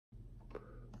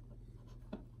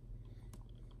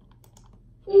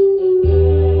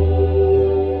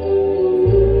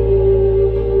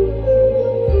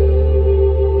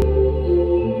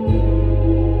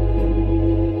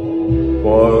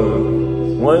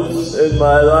once in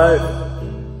my life,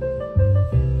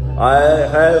 I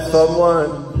have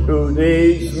someone who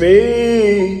needs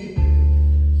me,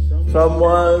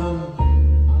 someone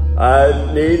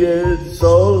I've needed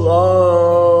so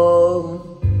long.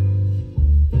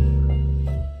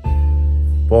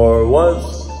 For once,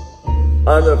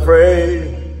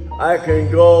 unafraid, I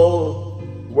can go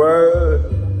where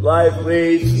life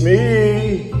leads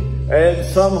me, and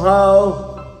somehow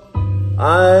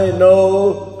I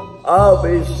know I'll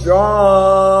be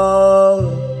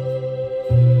strong.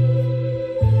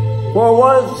 For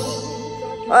once,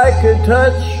 I can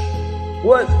touch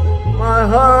what my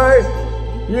heart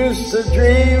used to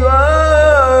dream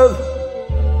of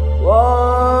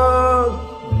long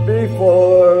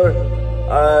before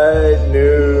I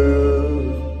knew.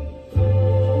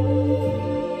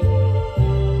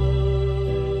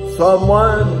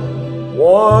 Someone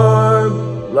warm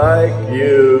like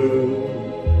you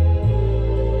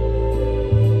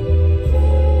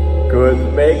could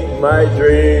make my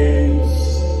dreams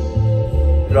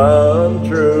come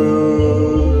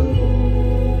true.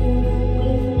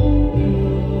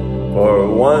 For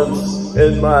once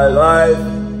in my life,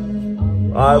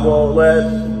 I won't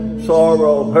let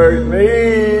sorrow hurt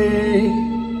me,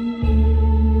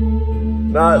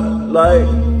 not like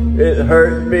it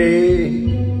hurt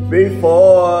me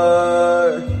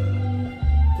before.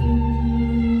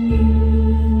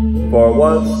 For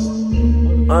once,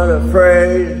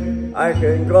 unafraid, I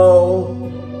can go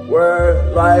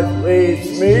where life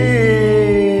leads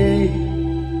me.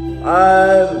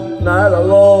 I'm not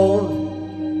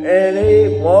alone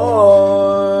anymore.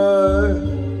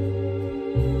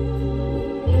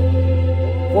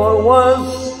 For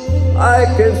once, I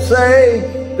can say,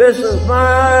 this is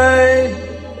mine,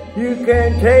 you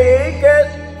can take it.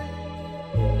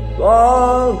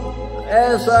 Long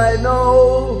as I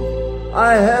know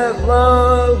I have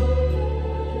love,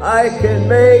 I can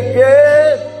make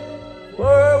it.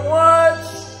 For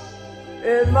once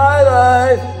in my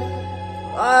life,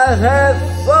 I have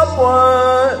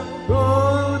someone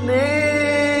who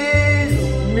needs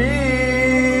me.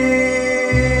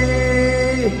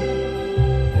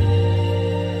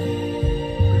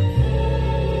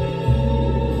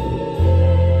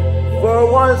 For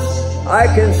once, I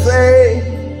can say,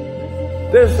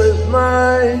 this is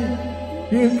mine,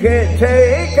 you can't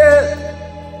take it.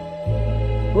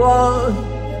 Long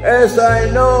as I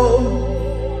know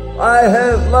I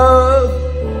have love,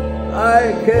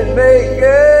 I can make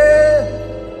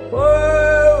it.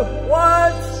 For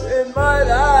once in my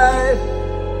life,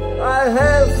 I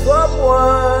have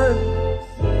someone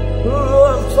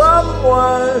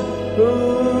who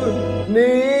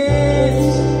needs